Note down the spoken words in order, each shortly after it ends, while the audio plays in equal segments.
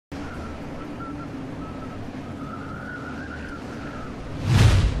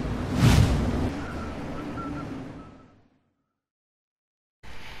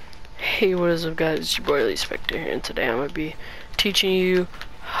Hey, what is up guys, it's your boy SHAREfactory here, and today I'm going to be teaching you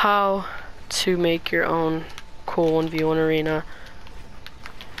how to make your own cool 1v1 arena.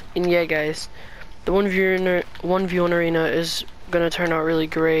 And yeah guys, the 1v1 arena is going to turn out really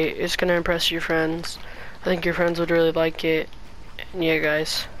great. It's going to impress your friends. I think your friends would really like it. And yeah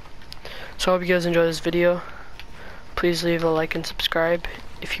guys, so I hope you guys enjoy this video. Please leave a like and subscribe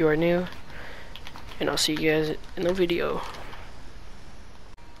if you are new, and I'll see you guys in the video.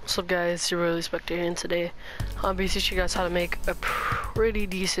 What's up guys, it's your boy SHAREfactory, and today I'll be teaching you guys how to make a pretty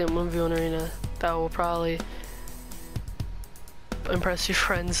decent 1v1 arena that will probably impress your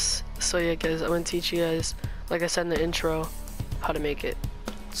friends. So yeah guys, I'm going to teach you guys, like I said in the intro, how to make it.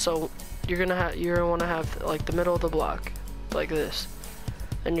 So you're gonna want to have like the middle of the block like this,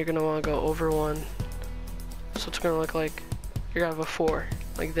 and you're gonna want to go over one, so it's gonna look like you're gonna have a 4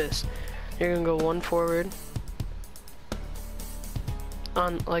 like this. You're gonna go 1 forward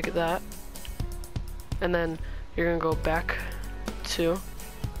on like that, and then you're gonna go back 2,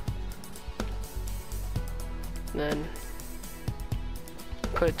 and then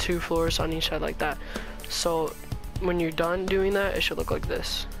put 2 floors on each side like that. So when you're done doing that, it should look like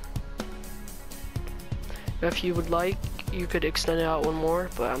this. Now, if you would like, you could extend it out one more,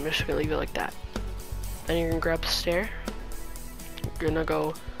 but I'm just gonna leave it like that. Then you're gonna grab the stair. You're gonna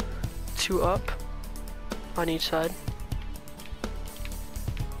go 2 up on each side.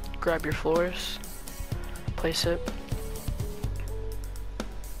 Grab your floors, place it,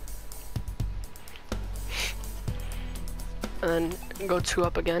 and then go 2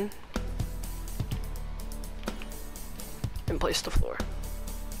 up again, and place the floor.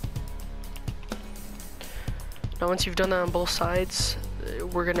 Now once you've done that on both sides,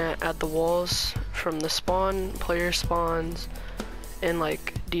 we're gonna add the walls from the spawn, player spawns, and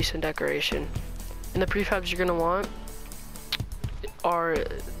like decent decoration. And the prefabs you're gonna want are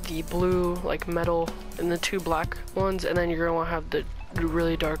the blue like metal and the 2 black ones, and then you're gonna want to have the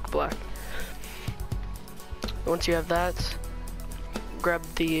really dark black. Once you have that, grab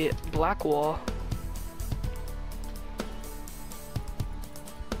the black wall,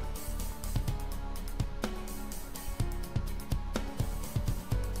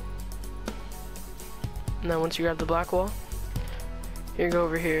 and then once you grab the black wall, you go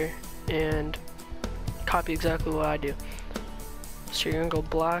over here and copy exactly what I do. So you're gonna go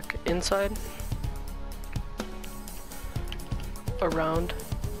black inside, around,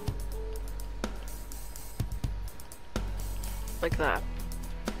 like that.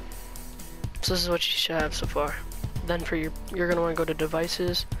 So this is what you should have so far. Then for you're gonna want to go to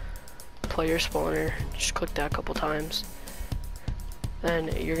devices, player spawner, just click that a couple times.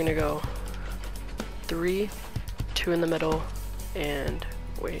 Then you're gonna go 3, 2 in the middle, and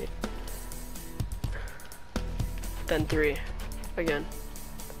wait, then 3 again.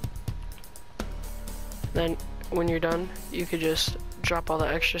 Then when you're done, you could just drop all the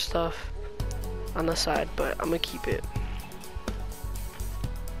extra stuff on the side, but I'm gonna keep it.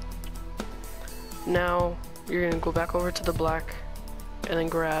 Now you're gonna go back over to the black and then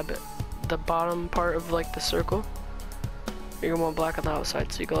grab the bottom part of like the circle. You're gonna want black on the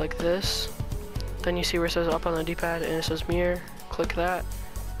outside, so you go like this. Then you see where it says up on the D-pad and it says mirror, click that,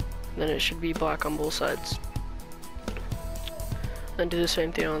 and then it should be black on both sides. Then do the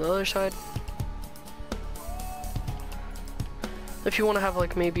same thing on the other side. If you want to have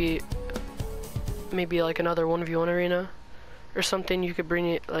like maybe like another 1v1 arena or something, you could bring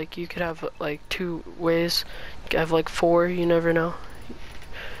it, like you could have like 2 ways. You could have like 4, you never know.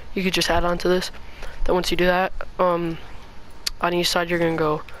 You could just add on to this. Then once you do that, on each side you're gonna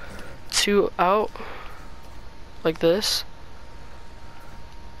go 2 out like this.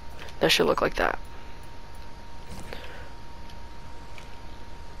 That should look like that.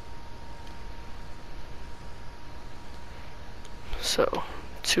 So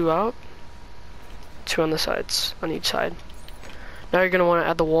 2 out, 2 on the sides, on each side. Now you're gonna want to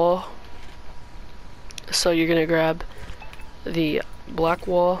add the wall. So you're gonna grab the black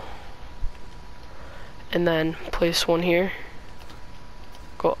wall and then place 1 here.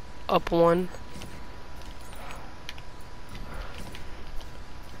 Go up 1.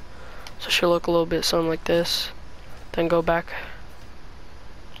 So it should look a little bit something like this. Then go back.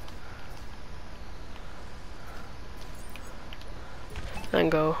 Then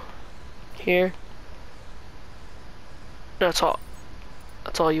go here. That's all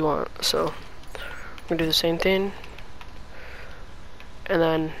you want. So I'm gonna do the same thing, and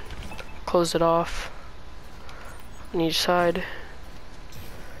then close it off on each side.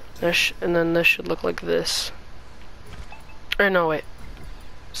 And then this should look like this. Or no, wait.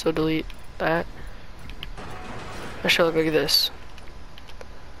 So delete that. That should look like this.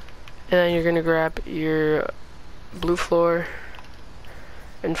 And then you're gonna grab your blue floor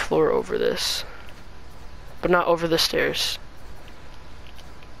and floor over this, but not over the stairs.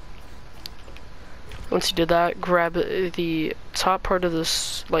 Once you did that, grab the top part of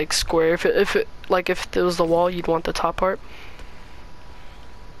this like square. If it was the wall, you'd want the top part.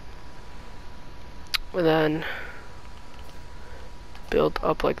 And then build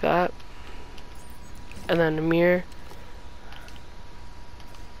up like that. And then a mirror.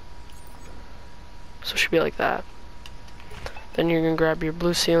 So it should be like that. Then you're gonna grab your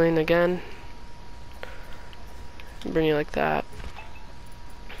blue ceiling again. Bring it like that.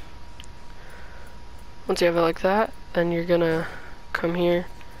 Once you have it like that, then you're gonna come here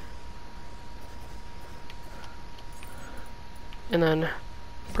and then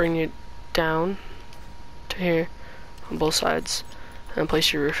bring it down to here on both sides and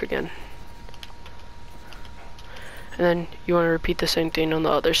place your roof again. And then you want to repeat the same thing on the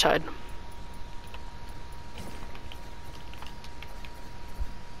other side.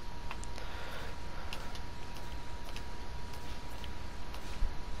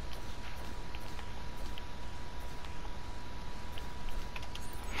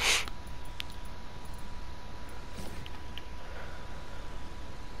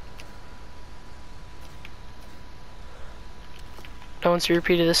 Now once you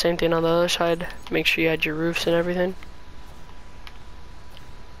repeated the same thing on the other side, make sure you add your roofs and everything.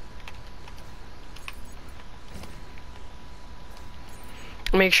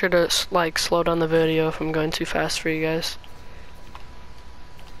 Make sure to like slow down the video if I'm going too fast for you guys.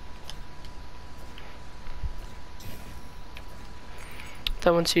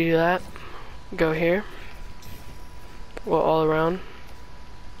 Then once you do that, go here, go all around,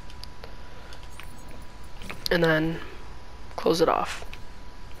 and then close it off.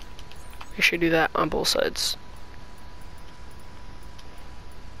 Make sure you do that on both sides.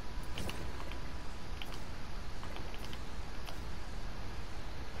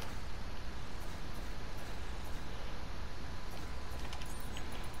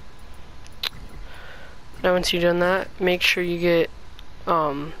 Now once you've done that, make sure you get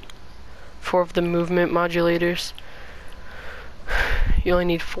 4 of the movement modulators. You only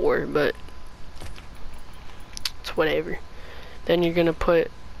need 4, but it's whatever. Then you're gonna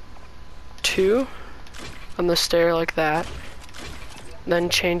put 2 on the stair like that. Then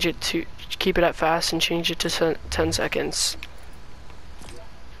change it to, keep it at fast and change it to 10 seconds.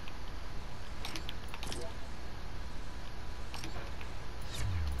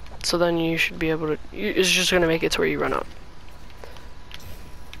 So then you should be able to, it's just gonna make it to where you run out.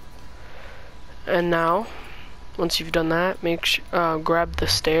 And now, once you've done that, grab the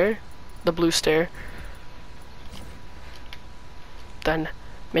stair, the blue stair, then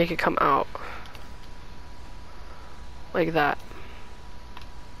make it come out like that.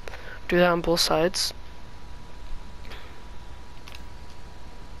 Do that on both sides.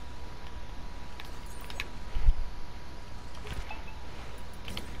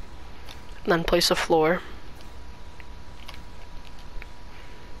 Then place a floor.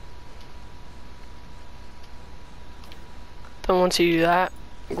 Then once you do that,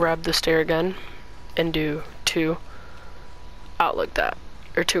 grab the stair again and do 2 out like that,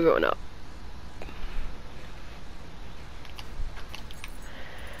 or 2 going up.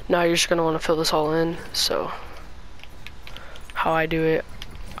 Now you're just gonna want to fill this all in. So how I do it,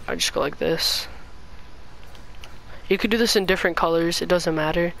 I just go like this. You could do this in different colors, it doesn't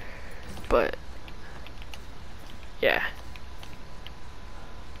matter, but yeah.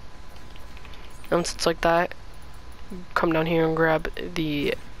 Once it's like that, come down here and grab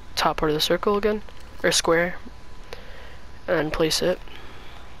the top part of the circle again, or square, and place it.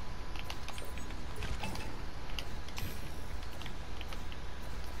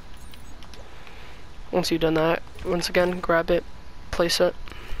 Once you've done that, once again, grab it, place it.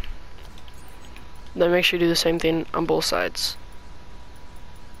 Then make sure you do the same thing on both sides.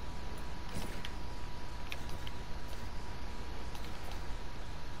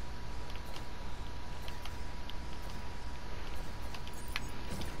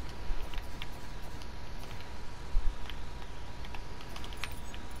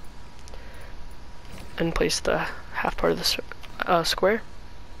 And place the half part of the square.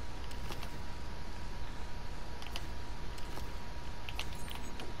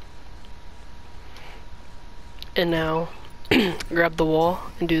 And now grab the wall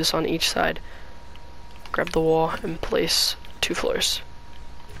and do this on each side. Grab the wall and place 2 floors.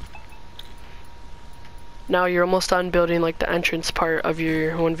 Now you're almost done building like the entrance part of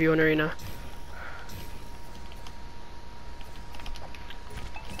your 1v1 arena.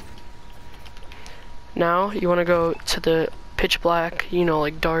 Now you want to go to the pitch black, you know,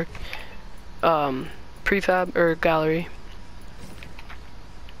 like dark, prefab or gallery,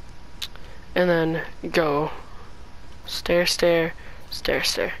 and then go stair, stair, stair,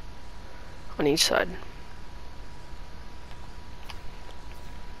 stair on each side.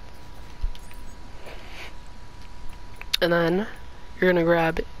 And then you're gonna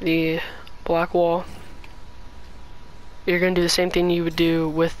grab the black wall. You're gonna do the same thing you would do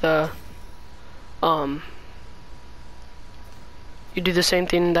with the you do the same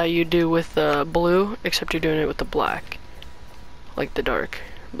thing that you do with the blue, except you're doing it with the black, like the dark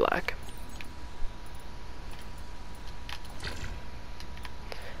black.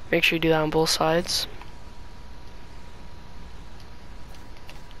 Make sure you do that on both sides.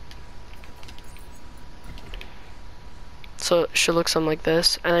 So it should look something like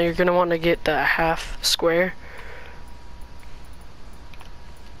this, and then you're gonna want to get the half square,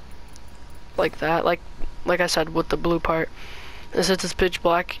 like that, like I said with the blue part. And since it's pitch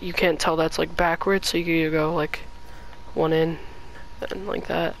black, you can't tell that's like backwards, so you can either go like one in and like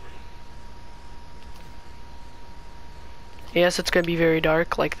that. Yes, it's gonna be very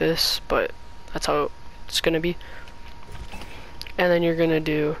dark like this, but that's how it's gonna be. And then you're gonna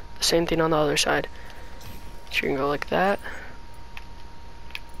do the same thing on the other side. So you can go like that.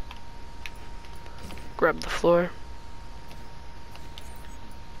 Grab the floor.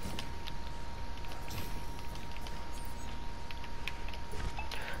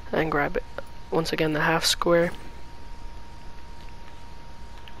 And grab it once again the half square.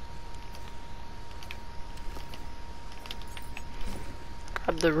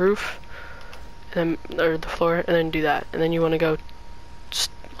 Grab the roof and then, or the floor, and then do that. And then you want to go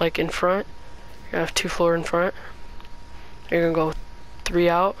like in front. You have 2 floor in front. You're gonna go 3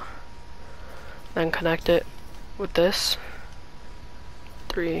 out, then connect it with this.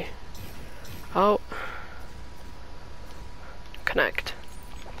 3 out, connect.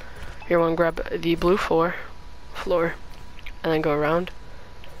 You want to grab the blue floor, and then go around.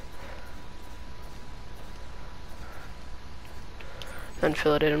 Then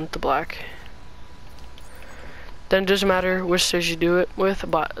fill it in with the black. Then it doesn't matter which stairs you do it with,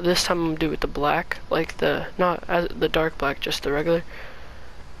 but this time I'm gonna do it with the black, like not as the dark black, just the regular.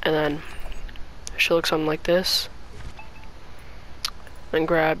 And then it should look something like this. Then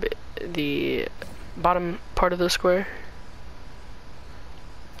grab the bottom part of the square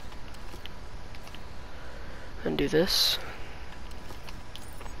and do this.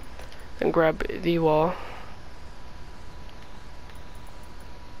 Then grab the wall.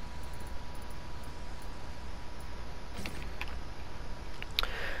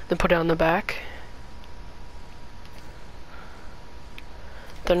 Then put it on the back.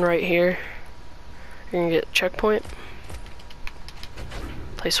 Then right here, you're gonna get checkpoint.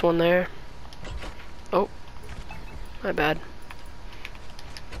 Place one there. Oh, my bad.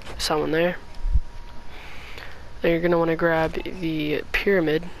 Place that one there. Then you're gonna want to grab the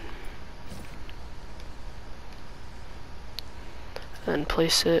pyramid and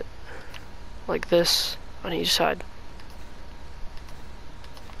place it like this on each side.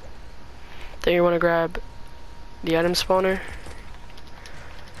 Then you want to grab the item spawner.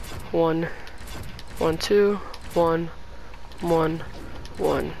 1, 1, 2, 1, 1,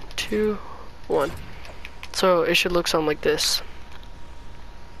 1, 2, 1. So it should look something like this.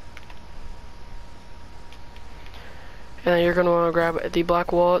 And then you're going to want to grab the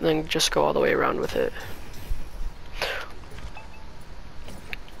black wall and then just go all the way around with it.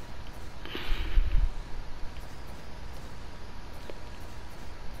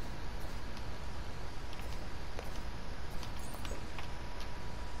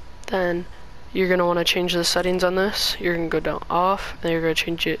 Then you're going to want to change the settings on this. You're going to go down off, and then you're going to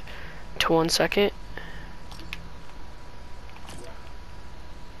change it to 1 second.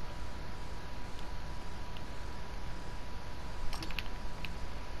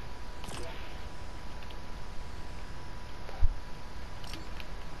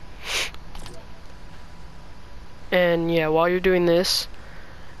 And yeah, while you're doing this,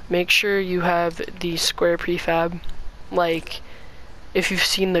 make sure you have the square prefab. Like, if you've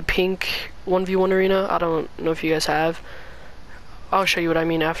seen the pink 1v1 arena, I don't know if you guys have. I'll show you what I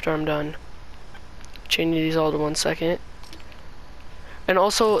mean after I'm done. Changing these all to 1 second. And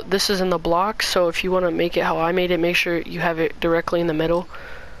also, this is in the block, so if you want to make it how I made it, make sure you have it directly in the middle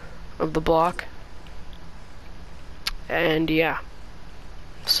of the block. And yeah.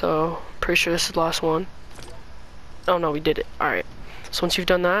 So, pretty sure this is the last one. Oh no, we did it. Alright. So once you've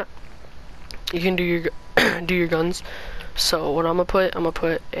done that, you can do your do your guns. So what I'm gonna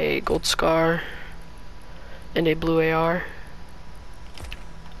put a gold scar and a blue AR.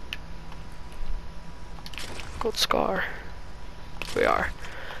 Gold scar, blue AR.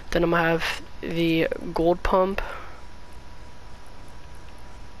 Then I'm gonna have the gold pump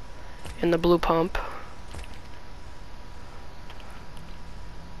and the blue pump.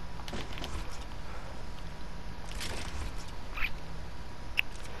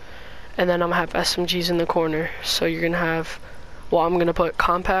 And then I'm gonna have SMGs in the corner. So you're gonna have, well, I'm gonna put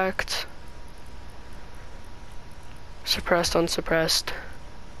compact, suppressed, unsuppressed,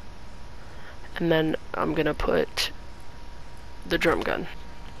 and then I'm gonna put the drum gun.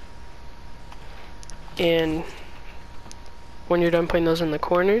 And when you're done putting those in the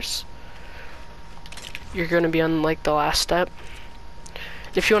corners, you're gonna be on like the last step.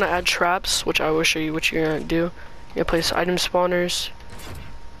 If you wanna add traps, which I will show you what you're gonna do, you're gonna place item spawners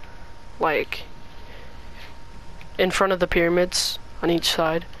like in front of the pyramids on each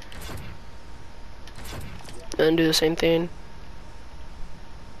side, and then do the same thing.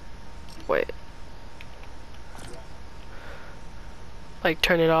 Wait. Like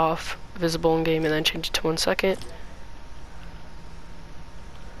turn it off, visible in game, and then change it to 1 second.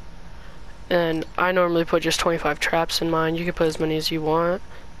 And I normally put just 25 traps in mine. You can put as many as you want.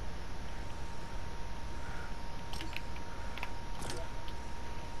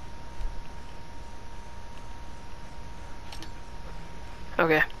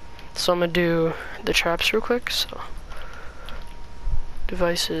 Okay, so I'm gonna do the traps real quick. So,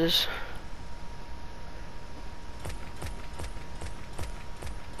 devices.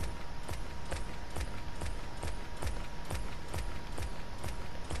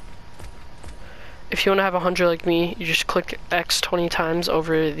 If you want to have 100 like me, you just click X 20 times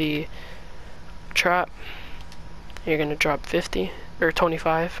over the trap. You're gonna drop 50 or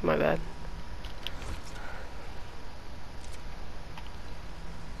 25. My bad.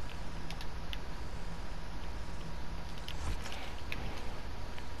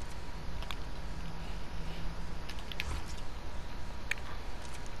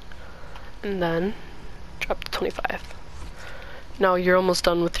 And then drop to 25. Now you're almost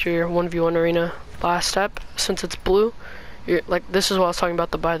done with your 1v1 arena. Last step, since it's blue, you're like, this is what I was talking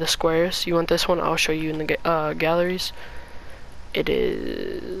about, by the squares. You want this one? I'll show you in the galleries. It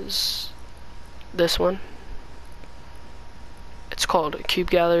is this one. It's called Cube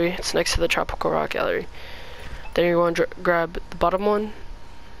Gallery. It's next to the Tropical Rock Gallery. Then you're going to grab the bottom one.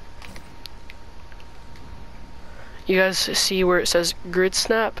 You guys see where it says grid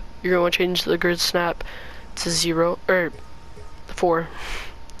snap? You're going to change the grid snap to 0 or 4.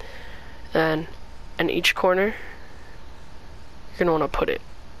 And in each corner, you're going to want to put it.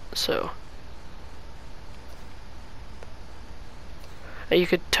 So and you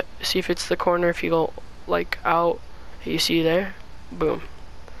could see if it's the corner. If you go like out, you see there, boom.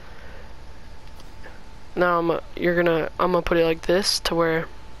 Now I'm gonna put it like this to where,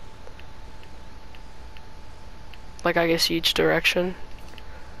 like, I guess each direction.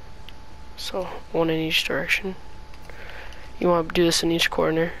 So one in each direction. You want to do this in each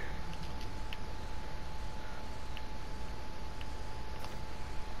corner.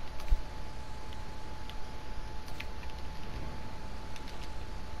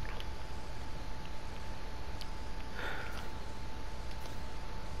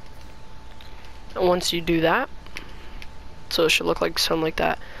 And once you do that, so it should look like something like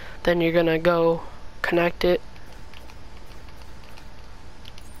that, then you're gonna go connect it.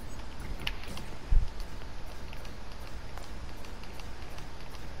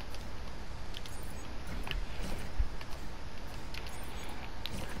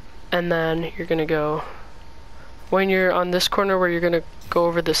 And then you're gonna go, when you're on this corner where you're gonna go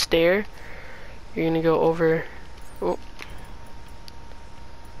over the stair, you're gonna go over, oh,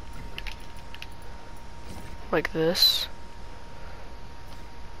 like this.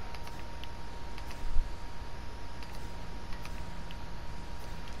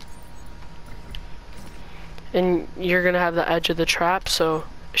 And you're gonna have the edge of the trap, so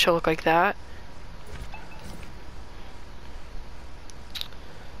it should look like that.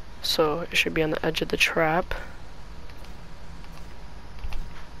 So it should be on the edge of the trap.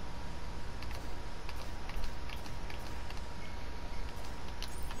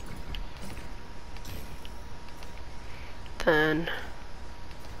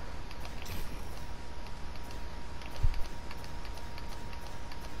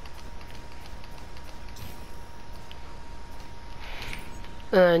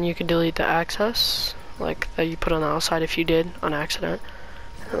 Then you can delete the access, like that you put on the outside if you did on accident.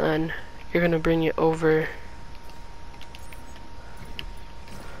 And then you're gonna bring it over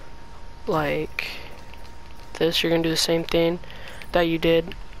like this. You're gonna do the same thing that you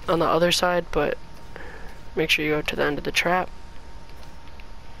did on the other side, but make sure you go to the end of the trap.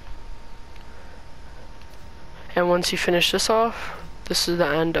 And once you finish this off, this is the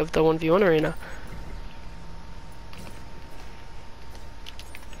end of the 1v1 arena.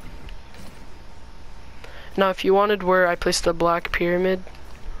 Now if you wanted where I placed the black pyramid,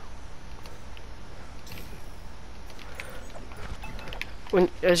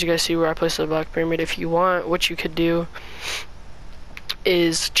 as you guys see where I placed the black pyramid, if you want, what you could do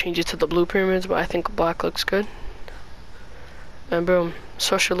is change it to the blue pyramids, but I think black looks good. And boom,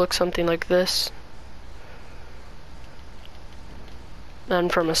 so it should look something like this.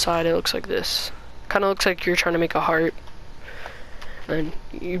 And from the side it looks like this. Kind of looks like you're trying to make a heart, and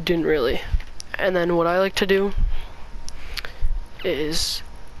you didn't really. And then what I like to do is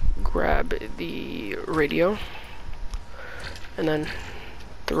grab the radio and then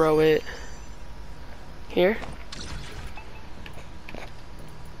throw it here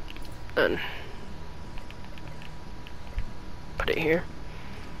and put it here.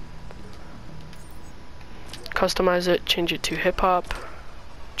 Customize it, change it to hip hop,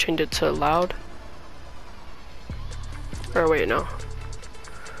 change it to loud. Or wait, no.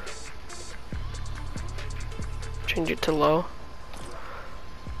 Change it to low.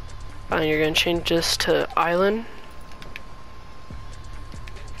 And you're gonna change this to island.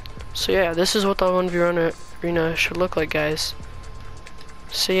 So yeah, this is what the 1v1 arena should look like, guys.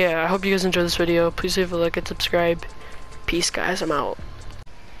 So yeah, I hope you guys enjoyed this video. Please leave a like and subscribe. Peace, guys. I'm out.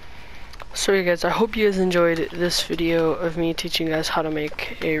 So yeah, guys, I hope you guys enjoyed this video of me teaching you guys how to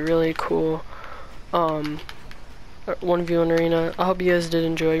make a really cool 1v1 arena. I hope you guys did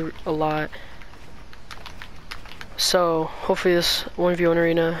enjoy a lot. So hopefully this 1v1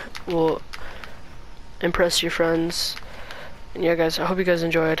 arena will impress your friends. And yeah, guys, I hope you guys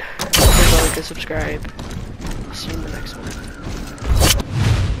enjoyed. Please like and subscribe. I'll see you in the next one.